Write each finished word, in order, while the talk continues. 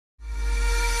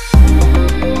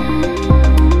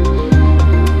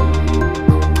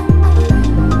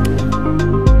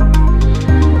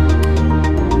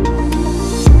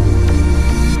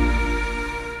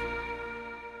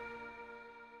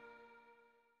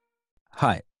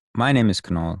Hi, my name is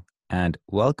Kunal, and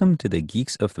welcome to the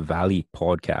Geeks of the Valley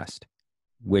podcast,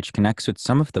 which connects with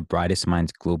some of the brightest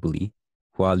minds globally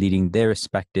who are leading their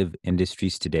respective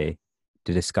industries today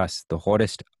to discuss the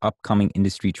hottest upcoming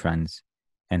industry trends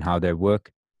and how their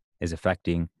work is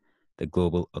affecting the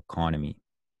global economy.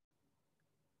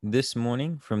 This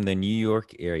morning from the New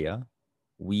York area,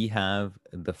 we have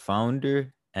the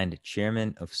founder and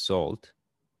chairman of SALT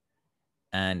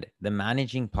and the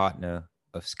managing partner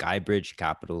of Skybridge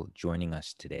Capital joining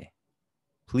us today.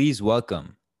 Please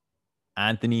welcome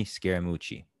Anthony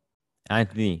Scaramucci.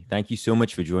 Anthony, thank you so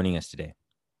much for joining us today.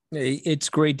 It's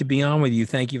great to be on with you.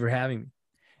 Thank you for having me.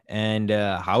 And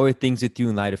how are things with you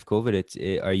in light of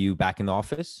COVID? Are you back in the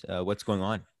office? What's going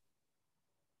on?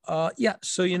 Yeah,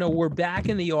 so we're back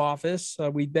in the office.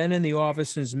 We've been in the office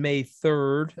since May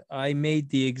 3rd. I made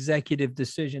the executive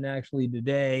decision actually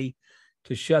today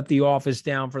to shut the office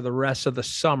down for the rest of the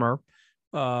summer.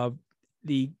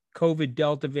 The COVID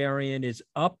Delta variant is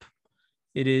up.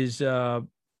 It is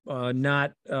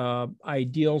not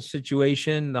ideal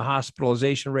situation. The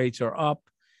hospitalization rates are up,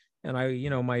 and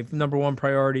my number one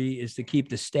priority is to keep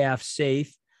the staff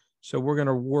safe. So we're going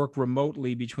to work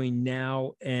remotely between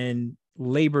now and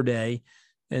Labor Day,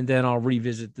 and then I'll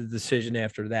revisit the decision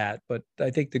after that. But I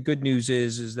think the good news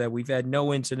is that we've had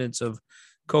no incidents of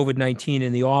COVID-19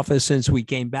 in the office since we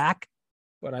came back,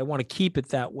 but I want to keep it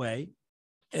that way.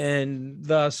 And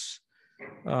thus,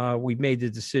 we've made the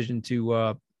decision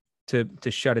to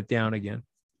shut it down again.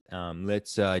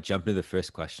 Let's jump into the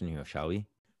first question here, shall we?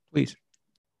 Please.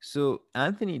 So,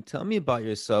 Anthony, tell me about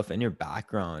yourself and your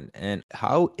background and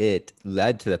how it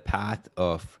led to the path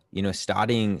of,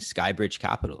 starting Skybridge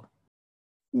Capital.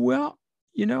 Well,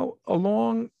 a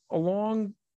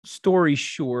long story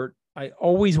short, I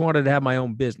always wanted to have my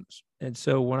own business. And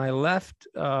so when I left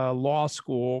law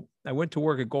school, I went to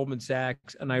work at Goldman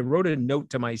Sachs, and I wrote a note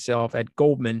to myself at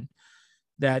Goldman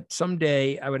that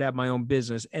someday I would have my own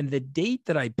business. And the date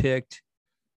that I picked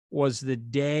was the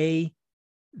day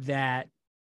that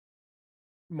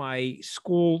my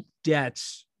school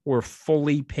debts were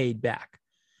fully paid back.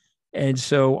 And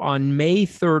so on May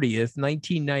 30th,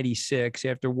 1996,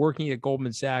 after working at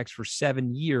Goldman Sachs for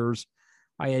 7 years,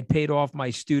 I had paid off my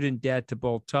student debt to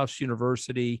both Tufts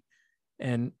University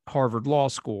and Harvard Law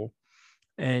School.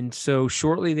 And so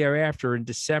shortly thereafter, in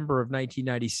December of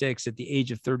 1996, at the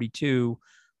age of 32,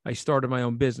 I started my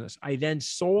own business. I then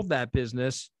sold that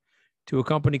business to a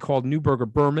company called Neuberger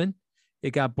Berman.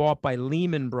 It got bought by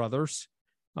Lehman Brothers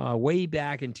way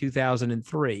back in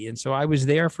 2003. And so I was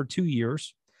there for 2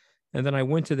 years. And then I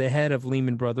went to the head of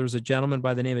Lehman Brothers, a gentleman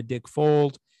by the name of Dick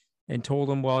Fold, and told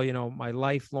him, well, my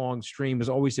lifelong dream is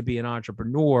always to be an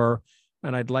entrepreneur,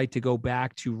 and I'd like to go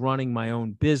back to running my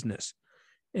own business.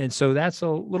 And so that's a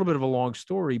little bit of a long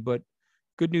story, but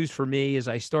good news for me is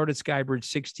I started Skybridge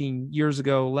 16 years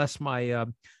ago, less my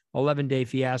 11-day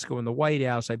fiasco in the White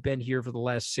House. I've been here for the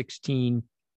last 16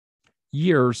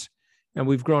 years, and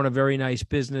we've grown a very nice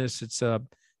business.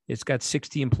 It's got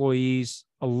 60 employees,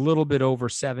 a little bit over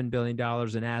 $7 billion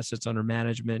in assets under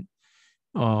management.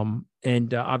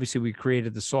 And obviously we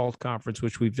created the SALT conference,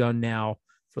 which we've done now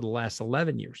for the last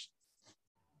 11 years.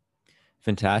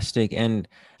 Fantastic. And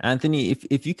Anthony,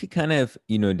 if you could kind of,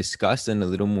 discuss in a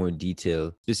little more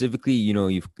detail, specifically,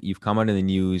 you've come out in the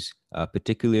news,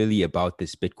 particularly about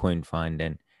this Bitcoin fund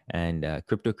and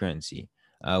cryptocurrency.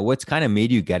 What's kind of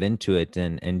made you get into it,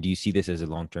 and do you see this as a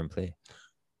long-term play?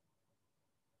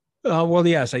 Well,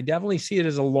 yes, I definitely see it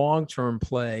as a long-term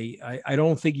play. I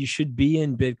don't think you should be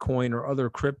in Bitcoin or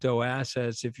other crypto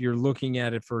assets if you're looking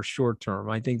at it for short term.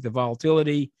 I think the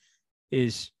volatility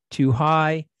is too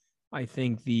high. I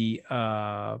think the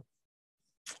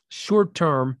short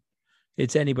term,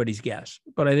 it's anybody's guess.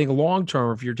 But I think long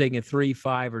term, if you're taking a 3,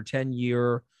 5, or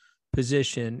 10-year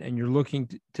position and you're looking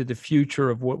to the future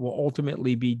of what will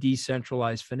ultimately be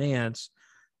decentralized finance,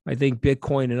 I think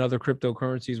Bitcoin and other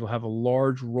cryptocurrencies will have a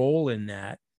large role in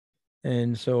that.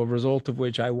 And so a result of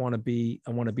which I want to be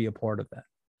a part of that.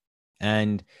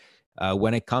 And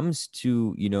when it comes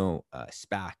to,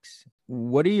 SPACs,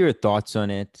 what are your thoughts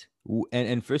on it?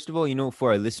 And first of all,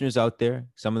 for our listeners out there,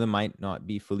 some of them might not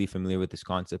be fully familiar with this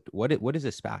concept. What is a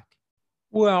SPAC?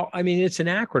 Well, I mean, it's an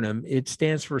acronym. It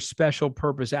stands for Special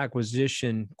Purpose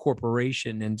Acquisition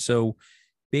Corporation. And so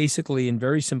basically, in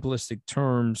very simplistic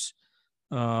terms,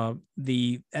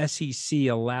 the SEC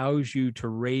allows you to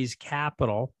raise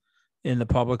capital in the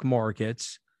public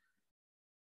markets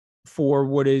for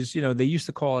what is, they used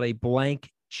to call it a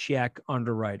blank check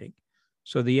underwriting.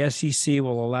 So the SEC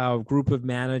will allow a group of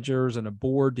managers and a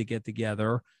board to get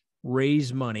together,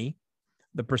 raise money,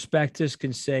 The prospectus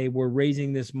can say we're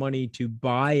raising this money to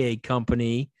buy a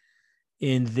company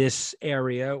in this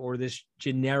area, or this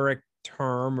generic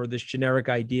term, or this generic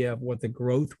idea of what the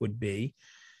growth would be.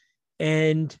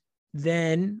 And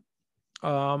then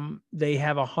they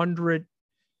have 100,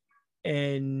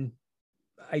 and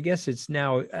I guess it's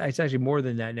actually more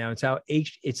than that now.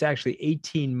 It's actually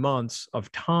 18 months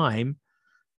of time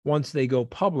once they go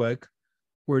public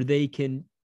where they can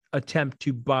attempt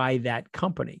to buy that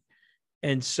company.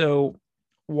 And so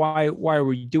why are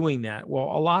we doing that? Well,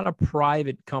 a lot of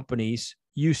private companies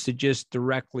used to just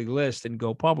directly list and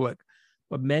go public,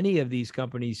 but many of these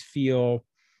companies feel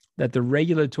that the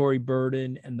regulatory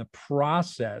burden and the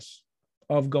process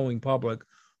of going public,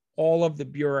 all of the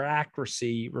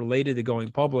bureaucracy related to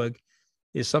going public,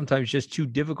 is sometimes just too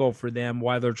difficult for them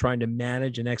while they're trying to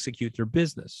manage and execute their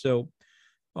business. So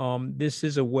this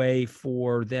is a way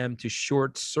for them to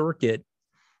short circuit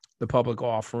the public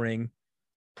offering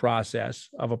process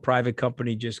of a private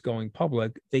company just going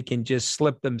public. They can just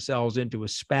slip themselves into a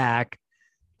SPAC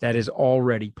that is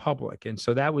already public. And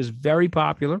so that was very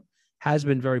popular, has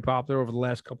been very popular over the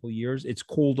last couple of years. It's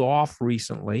cooled off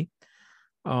recently.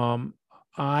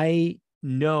 I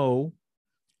know,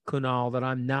 Kunal, that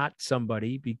I'm not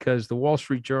somebody, because the Wall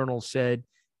Street Journal said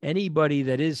anybody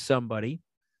that is somebody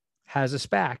has a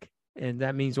SPAC. And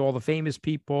that means all the famous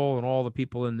people and all the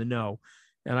people in the know.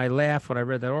 And I laughed when I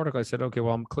read that article. I said, okay,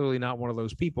 well, I'm clearly not one of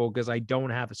those people because I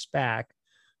don't have a SPAC.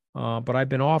 But I've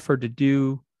been offered to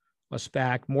do a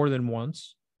SPAC more than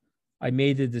once. I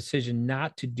made the decision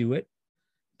not to do it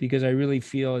because I really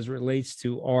feel, as it relates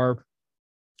to our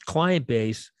client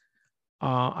base,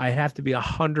 I have to be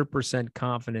 100%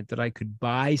 confident that I could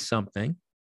buy something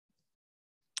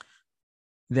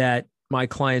that my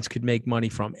clients could make money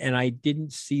from. And I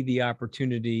didn't see the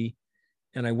opportunity,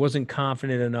 and I wasn't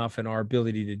confident enough in our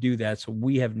ability to do that. So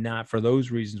we have not, for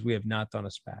those reasons, we have not done a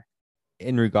SPAC.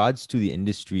 In regards to the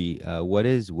industry, what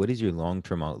is your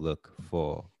long-term outlook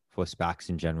for SPACs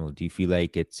in general? Do you feel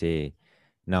like it's a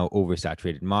now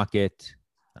oversaturated market?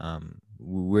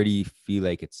 Where do you feel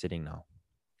like it's sitting now?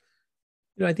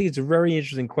 I think it's a very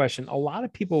interesting question. A lot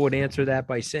of people would answer that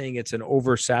by saying it's an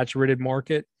oversaturated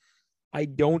market. I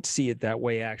don't see it that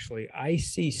way, actually. I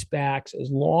see SPACs, as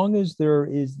long as there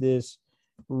is this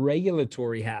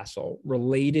regulatory hassle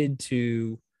related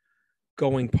to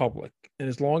going public, and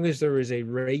as long as there is a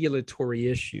regulatory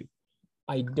issue,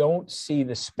 I don't see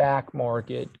the SPAC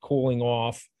market cooling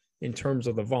off in terms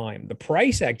of the volume. The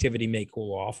price activity may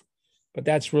cool off, but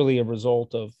that's really a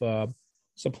result of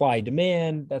supply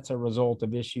demand. That's a result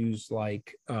of issues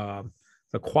like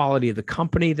the quality of the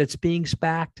company that's being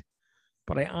SPAC'd.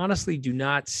 But I honestly do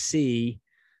not see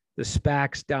the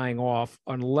SPACs dying off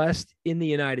unless in the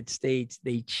United States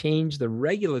they change the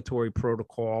regulatory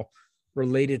protocol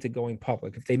related to going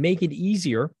public. If they make it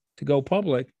easier to go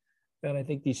public, then I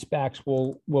think these SPACs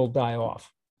will die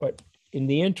off. But in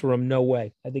the interim, no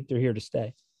way. I think they're here to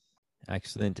stay.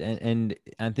 Excellent. And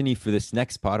Anthony, for this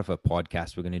next part of our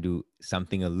podcast, we're going to do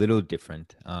something a little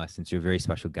different. Since you're a very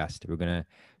special guest, we're going to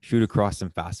shoot across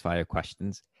some fast fire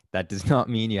questions. That does not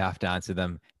mean you have to answer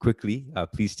them quickly.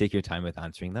 Please take your time with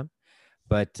answering them.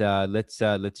 But let's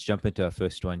jump into our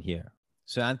first one here.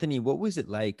 So Anthony, what was it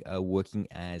like working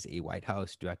as a White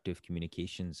House Director of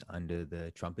Communications under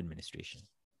the Trump administration?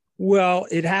 Well,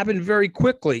 it happened very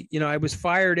quickly. I was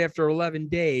fired after 11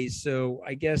 days. So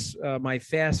I guess my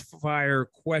fast fire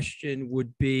question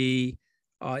would be,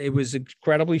 it was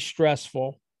incredibly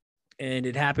stressful and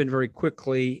it happened very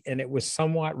quickly, and it was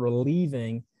somewhat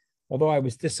relieving. Although I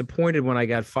was disappointed when I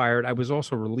got fired, I was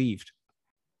also relieved.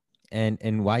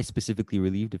 And why specifically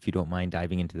relieved, if you don't mind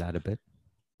diving into that a bit?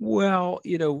 Well,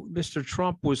 Mr.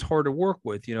 Trump was hard to work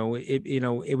with.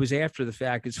 It was after the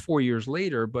fact. It's 4 years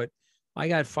later, but I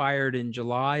got fired in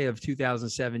July of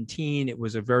 2017. It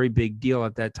was a very big deal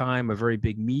at that time, a very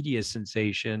big media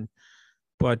sensation.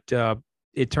 But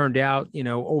it turned out,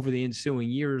 over the ensuing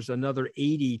years, another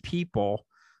 80 people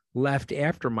left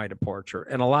after my departure.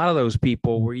 And a lot of those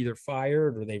people were either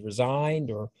fired or they resigned,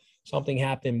 or something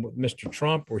happened with Mr.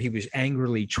 Trump where he was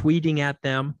angrily tweeting at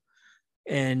them.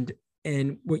 And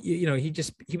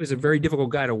he was a very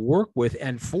difficult guy to work with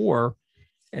and for.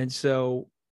 And so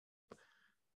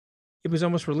it was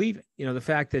almost relieving, the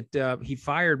fact that he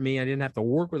fired me. I didn't have to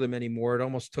work with him anymore.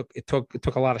 It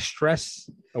took a lot of stress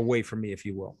away from me, if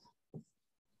you will.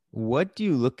 What do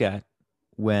you look at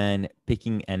when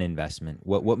picking an investment?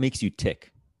 What makes you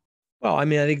tick? Well, I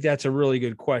think that's a really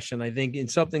good question. I think in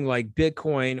something like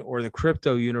Bitcoin or the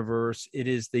crypto universe, it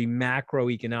is the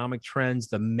macroeconomic trends,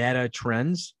 the meta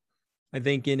trends. I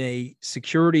think in a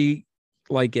security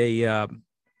like a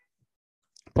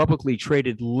publicly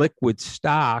traded liquid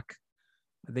stock,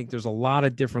 I think there's a lot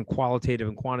of different qualitative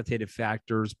and quantitative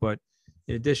factors. But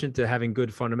in addition to having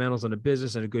good fundamentals in a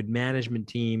business and a good management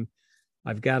team,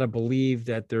 I've got to believe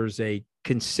that there's a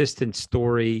consistent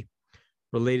story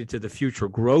related to the future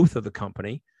growth of the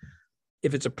company.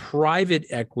 If it's a private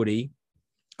equity,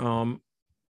 I'm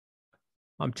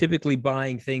typically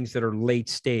buying things that are late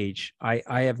stage. I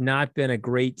have not been a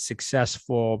great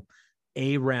successful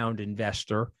A-round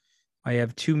investor. I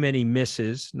have too many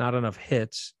misses, not enough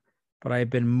hits, but I have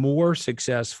been more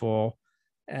successful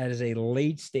as a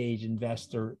late stage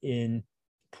investor in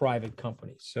private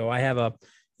companies. So I have a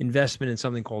investment in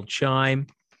something called Chime.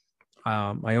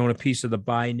 I own a piece of the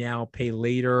buy now, pay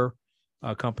later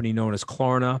company known as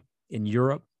Klarna in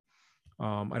Europe.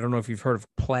 I don't know if you've heard of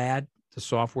Plaid, the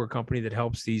software company that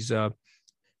helps these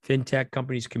fintech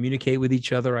companies communicate with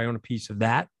each other. I own a piece of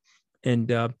that. And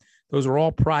those are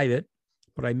all private,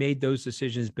 but I made those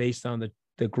decisions based on the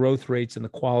growth rates and the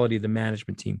quality of the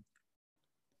management team.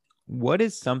 What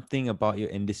is something about your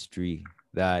industry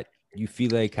that you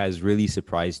feel like has really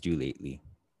surprised you lately?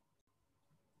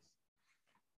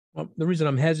 Well, the reason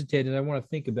I'm hesitating, I want to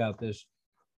think about this.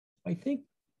 I think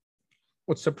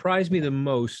what surprised me the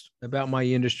most about my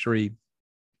industry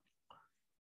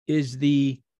is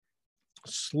the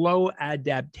slow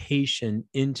adaptation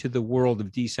into the world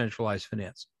of decentralized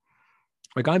finance.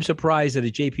 Like, I'm surprised that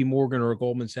a JP Morgan or a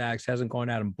Goldman Sachs hasn't gone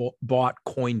out and bought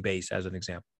Coinbase as an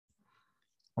example.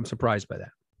 I'm surprised by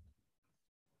that.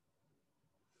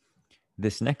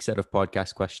 This next set of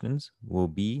podcast questions will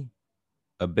be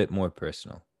a bit more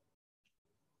personal.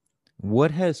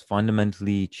 What has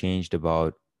fundamentally changed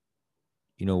about,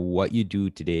 what you do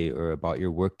today or about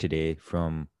your work today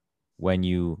from when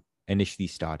you initially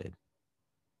started?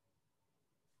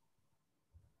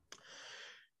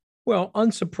 Well,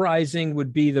 unsurprising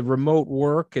would be the remote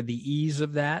work and the ease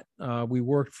of that. We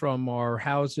worked from our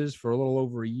houses for a little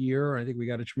over a year. I think we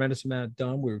got a tremendous amount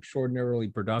done. We were extraordinarily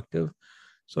productive.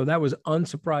 So that was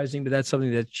unsurprising, but that's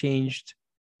something that changed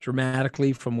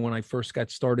dramatically from when I first got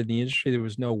started in the industry. There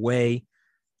was no way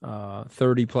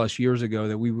 30 plus years ago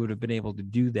that we would have been able to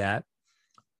do that.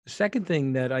 The second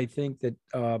thing that I think that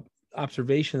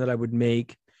observation that I would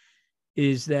make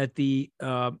is that the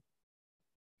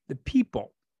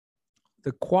people,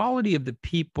 the quality of the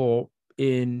people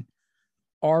in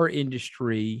our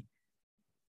industry,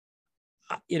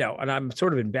 and I'm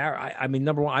sort of embarrassed. I mean,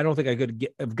 number one, I don't think I could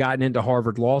have gotten into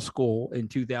Harvard Law School in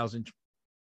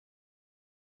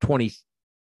 2020,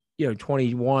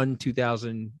 21,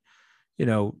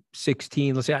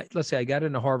 2016. Let's say I got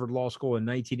into Harvard Law School in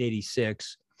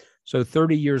 1986. So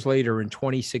 30 years later in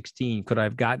 2016, could I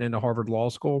have gotten into Harvard Law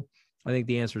School? I think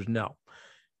the answer is no.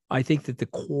 I think that the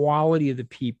quality of the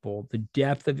people, the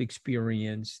depth of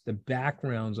experience, the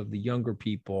backgrounds of the younger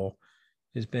people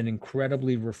has been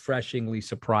incredibly refreshingly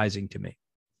surprising to me.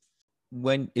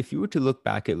 If you were to look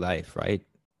back at life, right,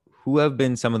 who have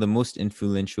been some of the most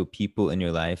influential people in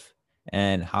your life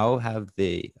and how have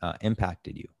they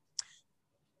impacted you?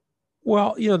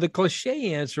 Well, the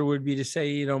cliche answer would be to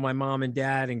say, my mom and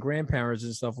dad and grandparents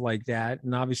and stuff like that.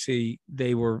 And obviously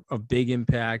they were a big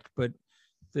impact, but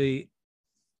the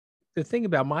thing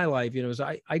about my life, is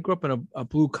I grew up in a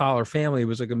blue collar family. It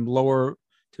was like a lower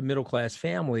to middle class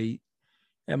family.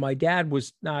 And my dad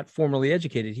was not formally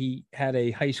educated. He had a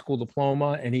high school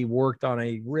diploma and he worked on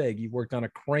a rig. He worked on a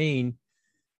crane. He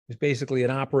was basically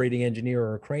an operating engineer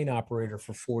or a crane operator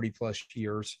for 40 plus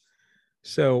years.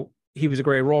 So he was a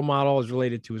great role model as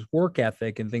related to his work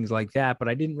ethic and things like that. But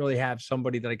I didn't really have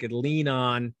somebody that I could lean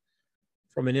on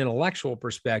from an intellectual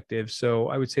perspective. So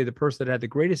I would say the person that had the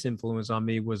greatest influence on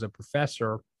me was a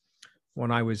professor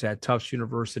when I was at Tufts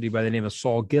University by the name of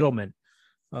Saul Gittleman.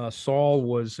 Saul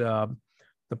was the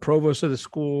provost of the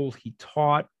school. He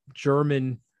taught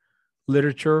German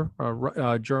literature,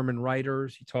 German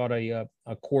writers. He taught a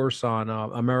course on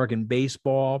American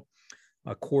baseball,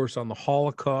 a course on the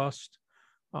Holocaust.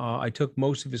 I took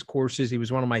most of his courses. He was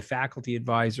one of my faculty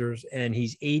advisors, and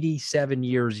he's 87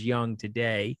 years young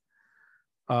today.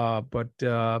 But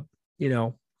he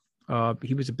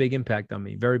was a big impact on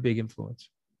me, very big influence.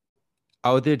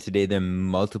 Out there today, there are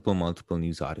multiple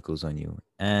news articles on you.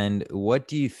 And what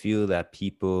do you feel that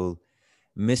people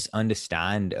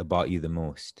misunderstand about you the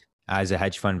most as a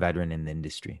hedge fund veteran in the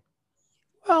industry?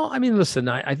 Well, I mean, listen,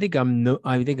 I think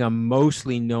I'm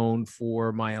mostly known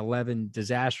for my 11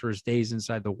 disastrous days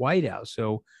inside the White House.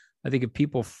 So I think if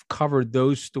people covered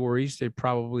those stories, they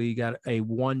probably got a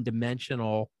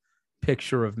one-dimensional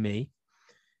picture of me.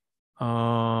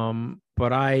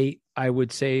 But I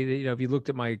would say that, if you looked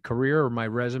at my career or my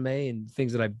resume and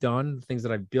things that I've done, things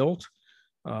that I've built,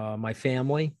 my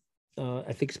family.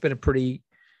 I think it's been a pretty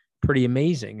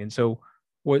amazing. And so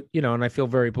and I feel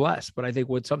very blessed. But I think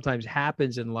what sometimes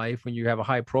happens in life when you have a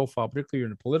high profile, particularly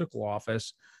in a political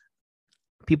office,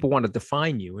 people want to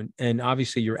define you, and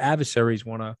obviously your adversaries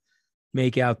want to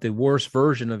make out the worst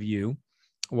version of you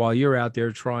while you're out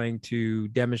there trying to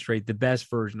demonstrate the best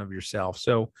version of yourself.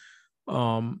 So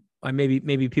I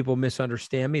maybe people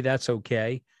misunderstand me. That's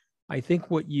okay. I think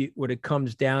what it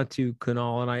comes down to,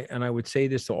 Kunal, and I would say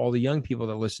this to all the young people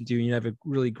that listen to you, and you have a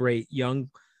really great young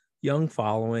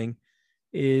following,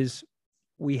 is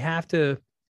we have to,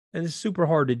 and it's super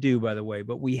hard to do, by the way,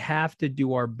 but we have to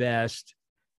do our best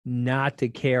not to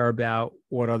care about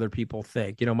what other people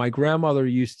think. My grandmother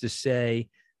used to say,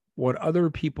 what other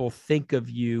people think of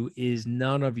you is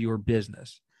none of your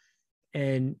business.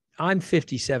 And I'm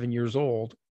 57 years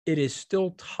old. It is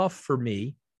still tough for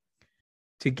me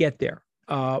to get there.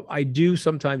 I do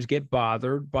sometimes get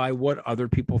bothered by what other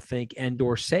people think and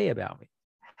or say about me.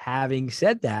 Having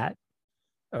said that,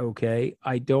 okay,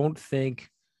 I don't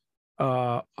think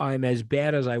I'm as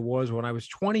bad as I was when I was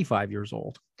 25 years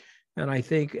old. And I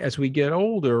think as we get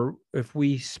older, if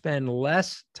we spend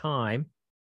less time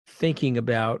thinking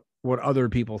about what other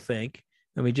people think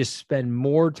and we just spend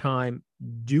more time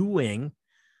doing,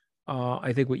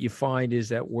 I think what you find is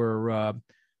that we're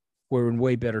in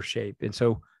way better shape. And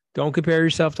so don't compare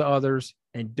yourself to others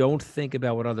and don't think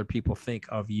about what other people think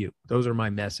of you. Those are my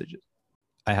messages.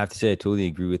 I have to say, I totally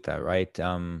agree with that, right?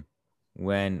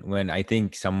 When I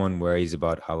think someone worries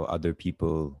about how other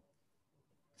people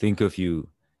think of you,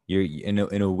 you're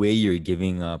in a way you're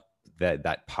giving up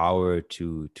that power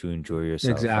to enjoy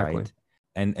yourself, Exactly. right?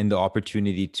 And the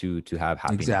opportunity to have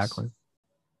happiness. Exactly.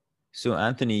 So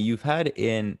Anthony, you've had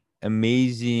an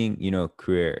amazing,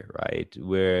 career, right?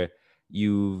 Where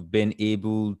you've been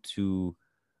able to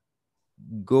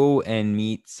go and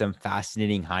meet some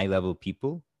fascinating high-level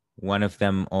people, one of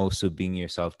them also being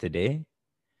yourself today.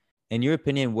 In your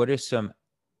opinion, what are some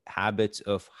habits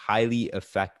of highly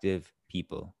effective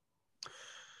people?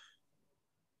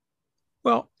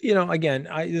 Well, again,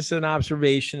 this is an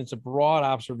observation. It's a broad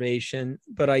observation,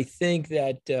 but I think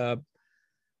that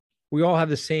we all have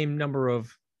the same number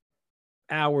of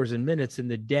hours and minutes in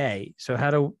the day. So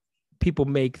how do people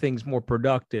make things more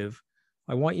productive?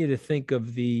 I want you to think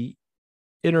of the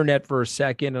internet for a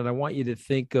second, and I want you to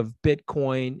think of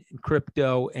Bitcoin and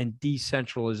crypto and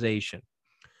decentralization.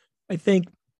 I think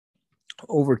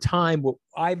over time, what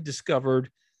I've discovered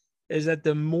is that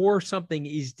the more something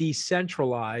is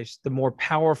decentralized, the more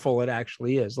powerful it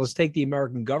actually is. Let's take the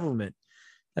American government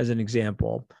as an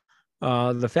example.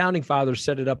 The founding fathers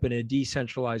set it up in a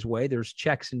decentralized way. There's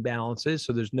checks and balances,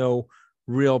 so there's no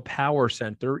real power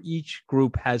center. Each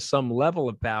group has some level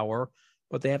of power,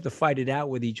 but they have to fight it out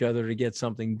with each other to get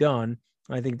something done.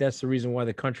 I think that's the reason why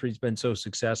the country's been so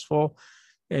successful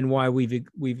and why we've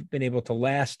been able to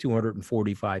last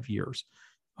 245 years.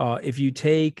 If you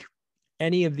take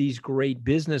any of these great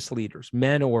business leaders,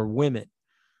 men or women,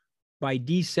 by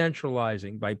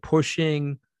decentralizing, by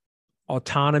pushing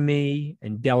autonomy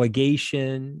and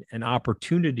delegation and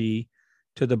opportunity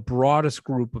to the broadest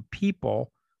group of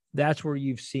people, that's where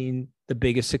you've seen the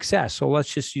biggest success. So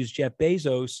let's just use Jeff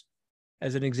Bezos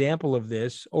as an example of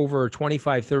this. Over a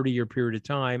 25, 30-year period of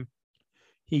time,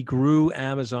 he grew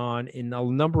Amazon in a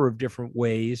number of different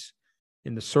ways,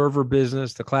 in the server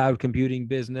business, the cloud computing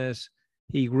business.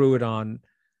 He grew it on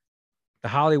the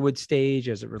Hollywood stage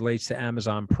as it relates to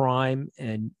Amazon Prime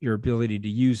and your ability to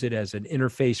use it as an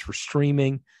interface for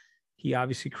streaming. He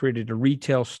obviously created a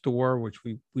retail store, which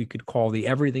we could call the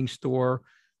everything store.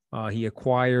 He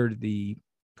acquired the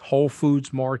Whole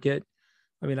Foods market.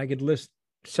 I mean, I could list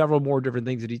several more different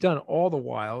things that he's done. All the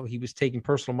while, he was taking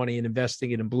personal money and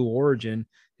investing it in Blue Origin,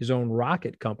 his own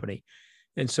rocket company.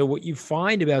 And so what you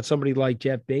find about somebody like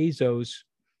Jeff Bezos,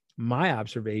 my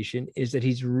observation, is that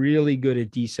he's really good at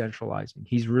decentralizing.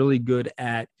 He's really good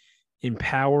at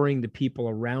empowering the people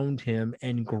around him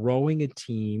and growing a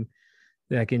team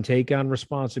that can take on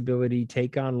responsibility,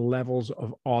 take on levels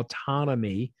of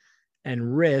autonomy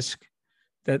and risk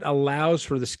that allows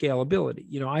for the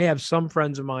scalability. I have some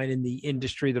friends of mine in the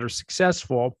industry that are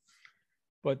successful,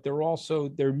 but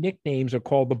their nicknames are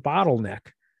called the bottleneck,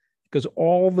 because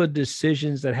all the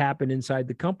decisions that happen inside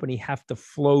the company have to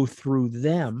flow through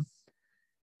them.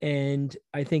 And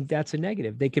I think that's a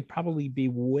negative. They could probably be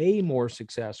way more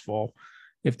successful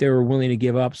if they were willing to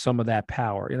give up some of that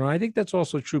power. I think that's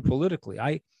also true politically.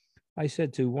 I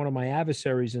said to one of my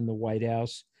adversaries in the White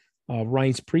House,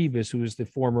 Reince Priebus, who was the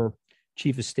former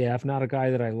chief of staff, not a guy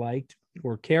that I liked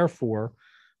or care for,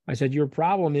 I said, your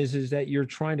problem is that you're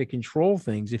trying to control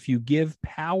things. If you give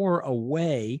power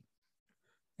away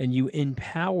and you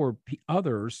empower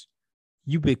others,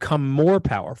 you become more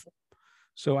powerful.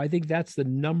 So I think that's the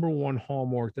number one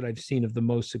hallmark that I've seen of the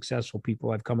most successful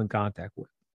people I've come in contact with.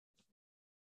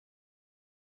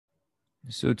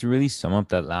 So to really sum up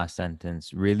that last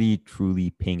sentence, really truly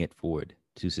paying it forward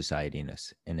to society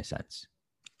in a sense.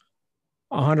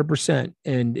 100%.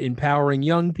 And empowering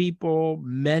young people,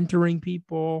 mentoring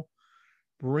people,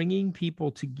 bringing people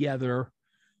together,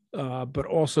 but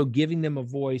also giving them a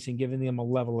voice and giving them a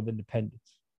level of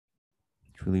independence.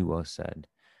 Truly well said.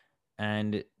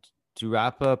 And to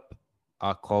wrap up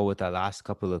our call with our last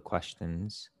couple of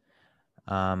questions,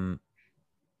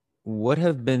 what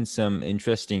have been some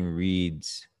interesting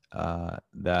reads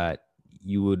that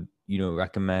you would,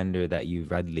 recommend or that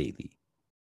you've read lately?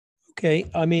 Okay.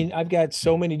 I mean, I've got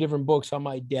so many different books on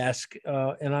my desk,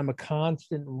 and I'm a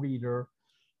constant reader.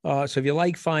 So if you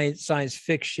like science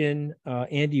fiction,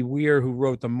 Andy Weir, who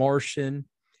wrote The Martian,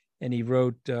 and he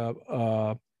wrote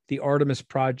The Artemis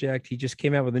Project. He just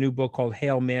came out with a new book called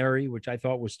Hail Mary, which I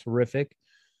thought was terrific.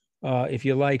 If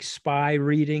you like spy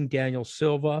reading, Daniel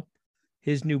Silva,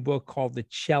 his new book called The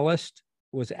Cellist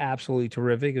was absolutely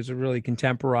terrific. It's a really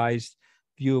contemporized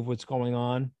view of what's going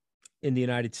on in the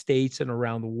United States and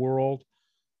around the world.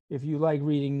 If you like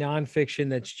reading nonfiction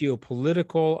that's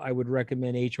geopolitical, I would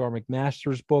recommend H.R.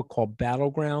 McMaster's book called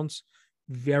Battlegrounds.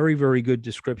 Very, very good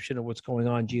description of what's going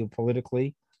on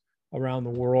geopolitically around the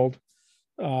world.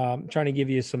 I'm trying to give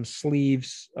you some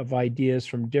sleeves of ideas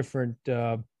from different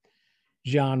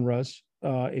genres.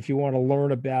 If you want to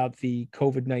learn about the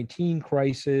COVID-19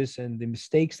 crisis and the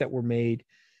mistakes that were made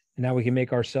and how we can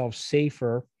make ourselves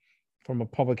safer from a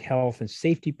public health and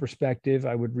safety perspective,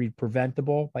 I would read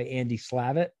Preventable by Andy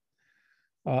Slavitt.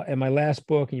 And my last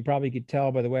book, and you probably could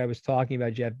tell by the way I was talking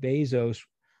about Jeff Bezos,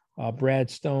 Brad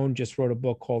Stone just wrote a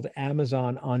book called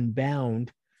Amazon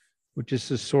Unbound, which is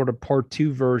a sort of part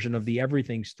 2 version of the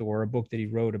Everything Store, a book that he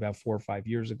wrote about 4 or 5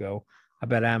 years ago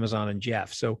about Amazon and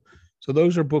Jeff. So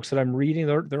those are books that I'm reading.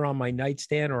 They're on my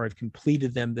nightstand, or I've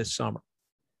completed them this summer.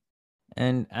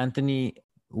 And Anthony,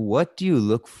 what do you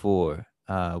look for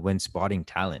when spotting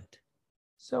talent?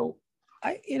 So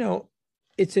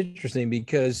it's interesting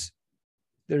because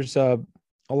there's a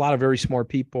lot of very smart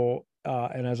people.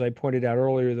 And as I pointed out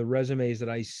earlier, the resumes that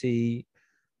I see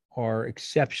are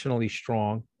exceptionally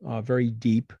strong, very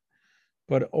deep.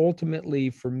 But ultimately,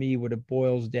 for me, what it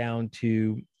boils down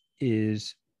to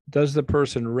is, does the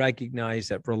person recognize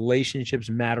that relationships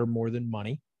matter more than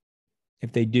money?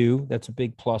 If they do, that's a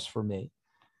big plus for me.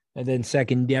 And then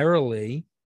secondarily,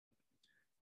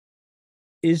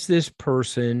 is this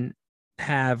person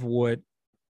have what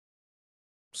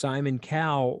Simon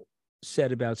Cowell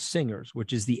said about singers,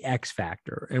 which is the X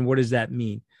factor? And what does that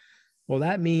mean? Well,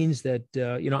 that means that,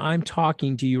 I'm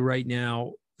talking to you right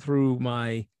now through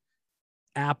my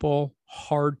Apple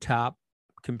hardtop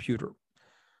computer.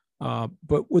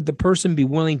 But would the person be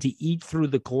willing to eat through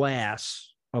the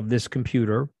glass of this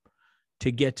computer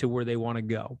to get to where they want to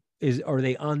go? Are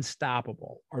they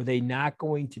unstoppable? Are they not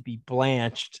going to be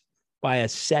blanched by a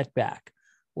setback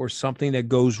or something that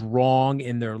goes wrong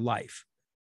in their life?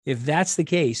 If that's the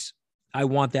case, I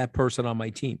want that person on my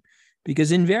team,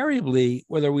 because invariably,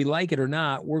 whether we like it or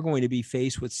not, we're going to be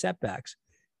faced with setbacks,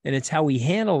 and it's how we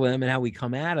handle them and how we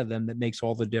come out of them that makes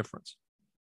all the difference.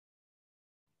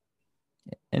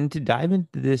 And to dive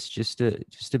into this just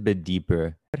a bit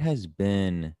deeper, what has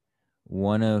been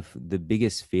one of the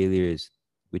biggest failures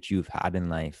which you've had in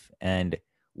life, and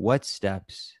what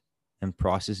steps and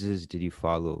processes did you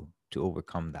follow to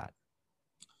overcome that?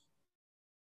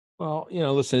 Well,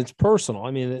 listen, it's personal.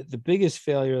 I mean, the biggest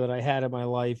failure that I had in my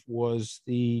life was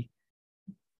the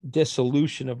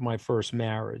dissolution of my first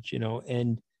marriage,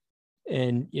 and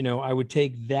I would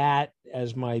take that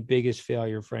as my biggest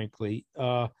failure, frankly.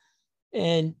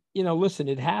 Listen,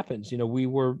 it happens. We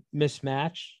were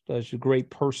mismatched. As a great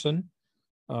person,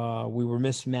 we were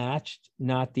mismatched.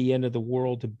 Not the end of the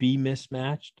world to be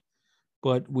mismatched,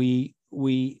 but we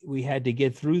had to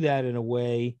get through that in a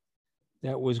way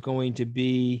that was going to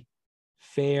be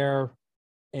fair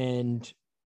and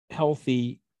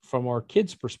healthy from our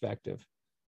kids' perspective.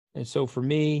 And so for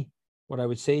me, what I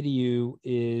would say to you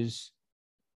is,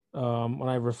 when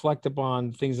I reflect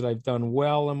upon things that I've done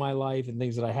well in my life and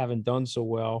things that I haven't done so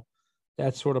well,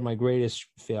 that's sort of my greatest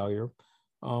failure.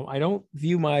 I don't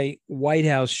view my White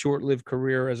House short-lived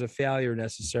career as a failure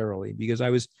necessarily, because I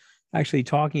was actually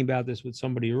talking about this with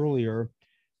somebody earlier.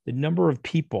 The number of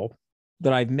people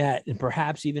that I've met, and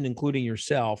perhaps even including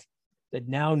yourself, that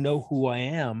now know who I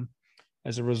am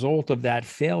as a result of that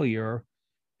failure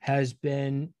has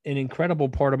been an incredible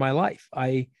part of my life.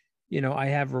 I I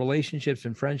have relationships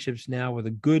and friendships now with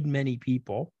a good many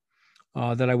people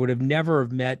that I would have never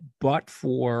have met but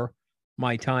for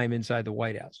my time inside the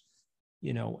White House.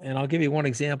 And I'll give you one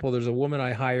example. There's a woman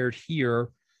I hired here.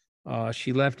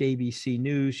 She left ABC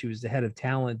News. She was the head of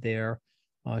talent there.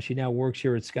 She now works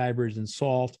here at Skybridge and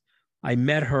Salt. I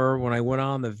met her when I went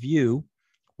on The View,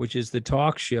 which is the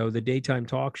talk show, the daytime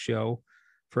talk show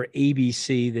for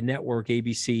ABC, the network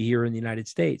ABC here in the United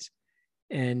States.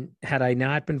 And had I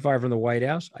not been fired from the White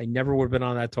House, I never would have been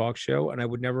on that talk show, and I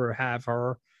would never have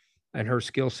her and her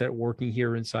skill set working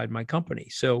here inside my company.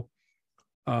 So,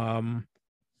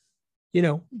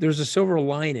 there's a silver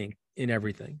lining in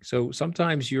everything. So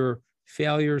sometimes your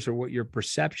failures or what your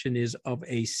perception is of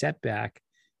a setback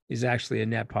is actually a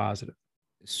net positive.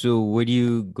 So would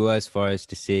you go as far as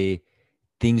to say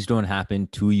things don't happen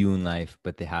to you in life,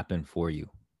 but they happen for you?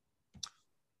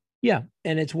 Yeah.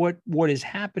 And it's what is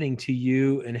happening to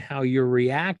you and how you're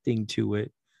reacting to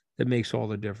it that makes all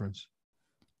the difference.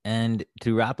 And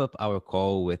to wrap up our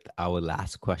call with our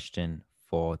last question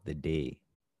for the day,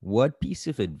 what piece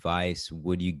of advice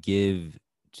would you give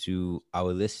to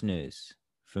our listeners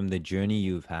from the journey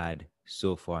you've had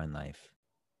so far in life?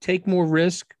 Take more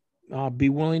risk, be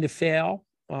willing to fail.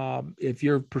 If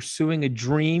you're pursuing a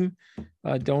dream,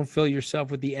 don't fill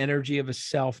yourself with the energy of a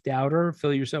self-doubter.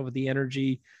 Fill yourself with the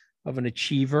energy of an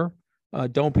achiever.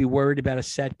 Don't be worried about a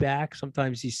setback.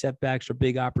 Sometimes these setbacks are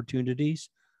big opportunities.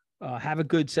 Have a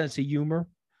good sense of humor.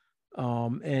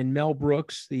 And Mel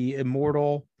Brooks, the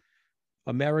immortal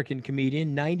American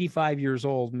comedian, 95 years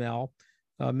old, Mel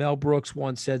Brooks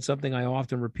once said something I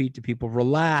often repeat to people: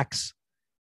 relax.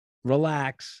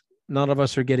 None of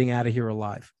us are getting out of here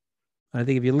alive. I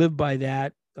think if you live by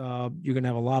that, you're going to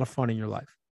have a lot of fun in your life.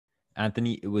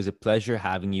 Anthony, it was a pleasure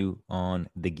having you on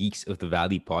the Geeks of the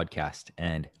Valley podcast.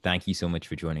 And thank you so much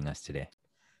for joining us today.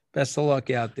 Best of luck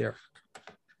out there.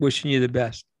 Wishing you the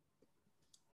best.